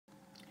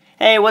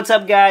Hey, what's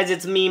up guys?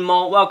 It's me,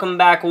 Molt. Welcome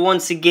back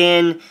once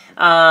again.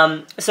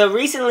 So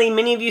recently,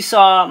 many of you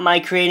saw my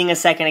creating a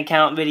second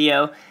account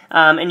video,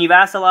 and you've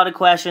asked a lot of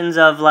questions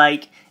of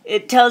like,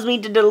 it tells me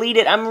to delete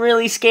it, I'm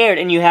really scared,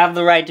 and you have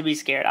the right to be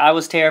scared. I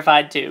was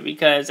terrified too,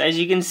 because as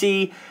you can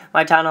see,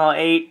 my Town Hall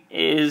 8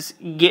 is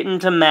getting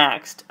to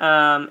maxed,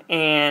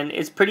 and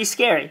it's pretty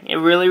scary. It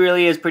really,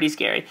 really is pretty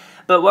scary.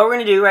 But what we're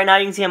going to do right now,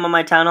 you can see I'm on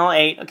my Town Hall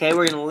 8, okay,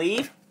 we're going to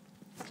leave.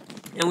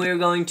 And we're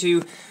going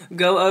to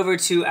go over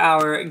to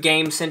our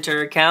Game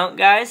Center account,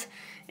 guys.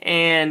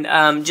 And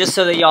just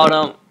so that y'all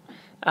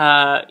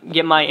don't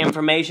get my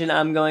information,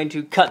 I'm going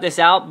to cut this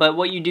out. But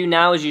what you do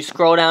now is you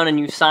scroll down and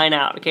you sign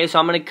out, okay? So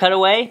I'm going to cut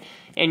away,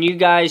 and you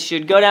guys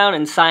should go down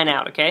and sign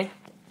out, okay?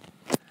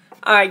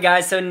 Alright,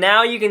 guys, so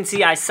now you can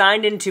see I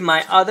signed into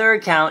my other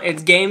account.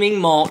 It's Gaming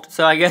Molt,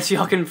 so I guess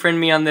y'all can friend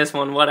me on this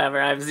one,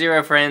 whatever. I have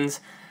 0 friends.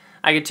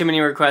 I get too many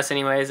requests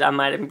anyways, I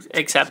might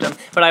accept them.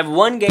 But I have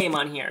one game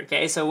on here,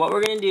 okay? So what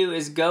we're going to do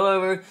is go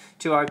over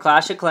to our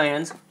Clash of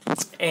Clans,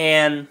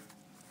 and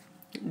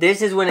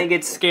this is when it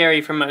gets scary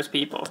for most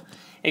people.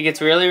 It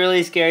gets really,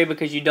 really scary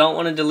because you don't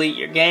want to delete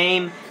your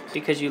game,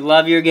 because you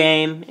love your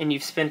game, and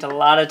you've spent a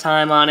lot of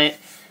time on it.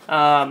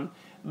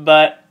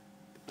 But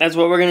that's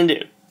what we're going to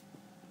do.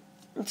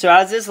 So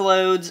as this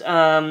loads,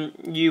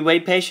 you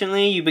wait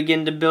patiently, you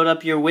begin to build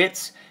up your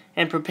wits,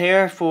 and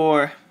prepare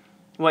for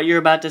what you're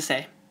about to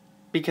say.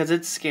 Because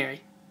it's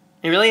scary.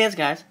 It really is,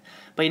 guys.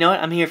 But you know what?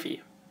 I'm here for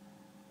you.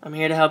 I'm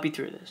here to help you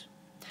through this.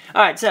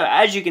 Alright, so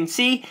as you can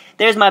see,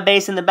 there's my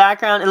base in the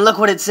background, and look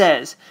what it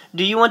says.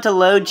 Do you want to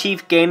load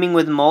Chief Gaming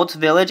with Molt's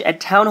Village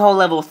at Town Hall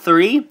Level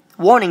 3?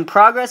 Warning,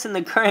 progress in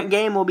the current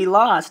game will be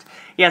lost.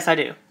 Yes, I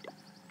do.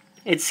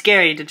 It's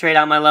scary to trade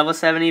out my level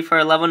 70 for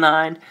a level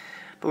 9,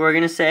 but we're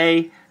going to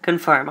say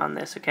confirm on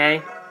this,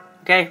 okay?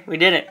 Okay, we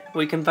did it.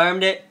 We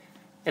confirmed it.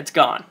 It's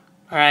gone.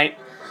 Alright?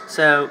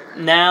 So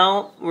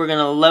now we're going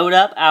to load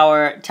up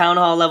our Town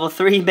Hall Level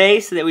 3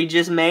 base that we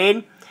just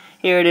made.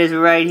 Here it is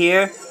right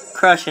here.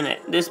 Crushing it.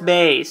 This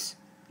base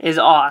is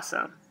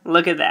awesome.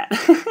 Look at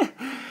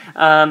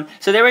that.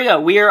 So there we go.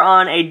 We are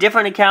on a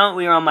different account.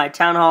 We are on my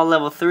Town Hall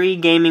Level 3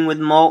 Gaming with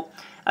Molt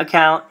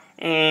account.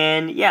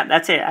 And yeah,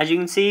 that's it. As you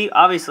can see,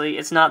 obviously,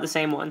 it's not the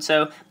same one.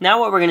 So now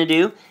what we're going to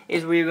do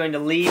is we are going to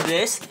leave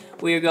this.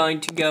 We are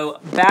going to go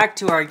back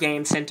to our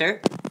Game Center.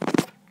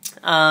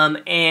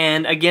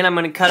 And again, I'm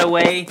going to cut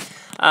away,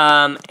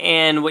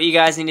 and what you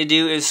guys need to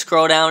do is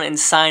scroll down and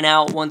sign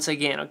out once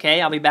again,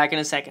 okay? I'll be back in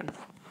a second.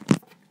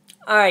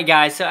 Alright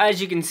guys, so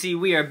as you can see,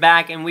 we are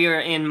back, and we are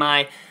in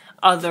my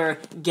other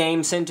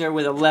game center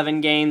with 11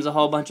 games, a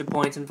whole bunch of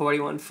points, and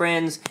 41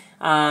 friends.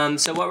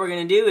 So what we're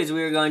going to do is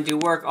we're going to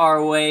work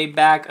our way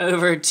back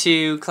over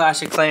to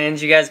Clash of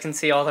Clans. You guys can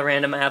see all the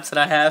random apps that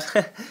I have.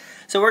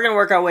 So we're going to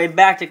work our way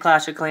back to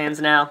Clash of Clans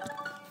now,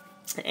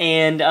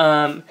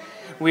 and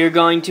we're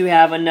going to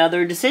have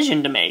another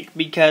decision to make,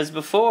 because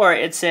before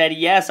it said,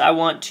 yes, I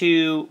want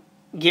to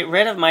get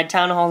rid of my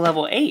Town Hall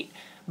Level 8,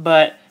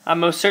 but I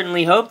most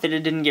certainly hope that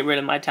it didn't get rid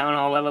of my Town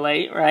Hall Level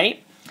 8,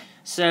 right?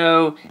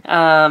 So,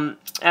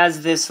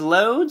 as this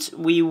loads,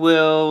 we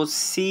will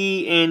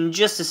see in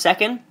just a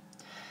second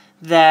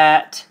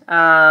that,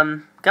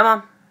 come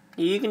on,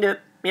 you can do it.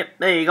 Yep,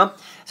 there you go.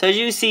 So as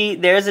you see,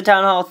 there's the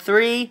Town Hall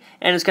 3,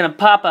 and it's going to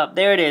pop up.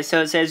 There it is.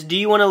 So it says, do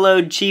you want to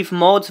load Chief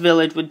Molt's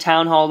Village with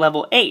Town Hall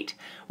Level 8?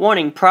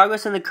 Warning,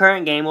 progress in the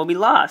current game will be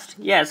lost.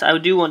 Yes, I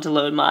do want to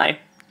load my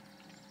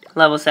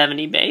level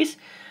 70 base.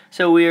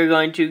 So we are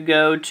going to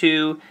go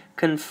to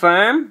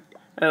confirm.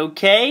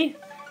 Okay.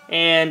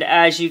 And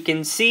as you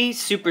can see,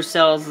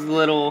 Supercell's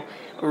little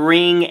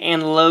ring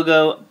and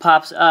logo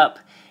pops up,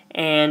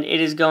 and it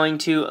is going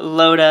to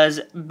load us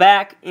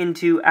back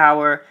into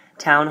our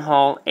Town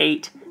Hall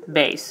 8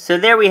 base. So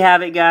there we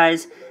have it,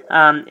 guys.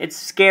 It's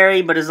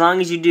scary, but as long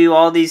as you do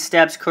all these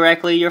steps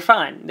correctly, you're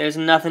fine. There's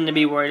nothing to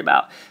be worried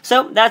about.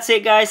 So that's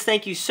it, guys.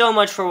 Thank you so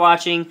much for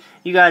watching.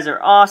 You guys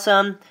are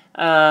awesome.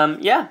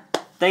 Yeah,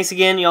 thanks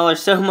again. Y'all are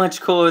so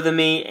much cooler than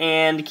me.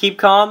 And keep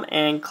calm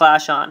and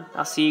clash on.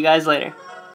 I'll see you guys later.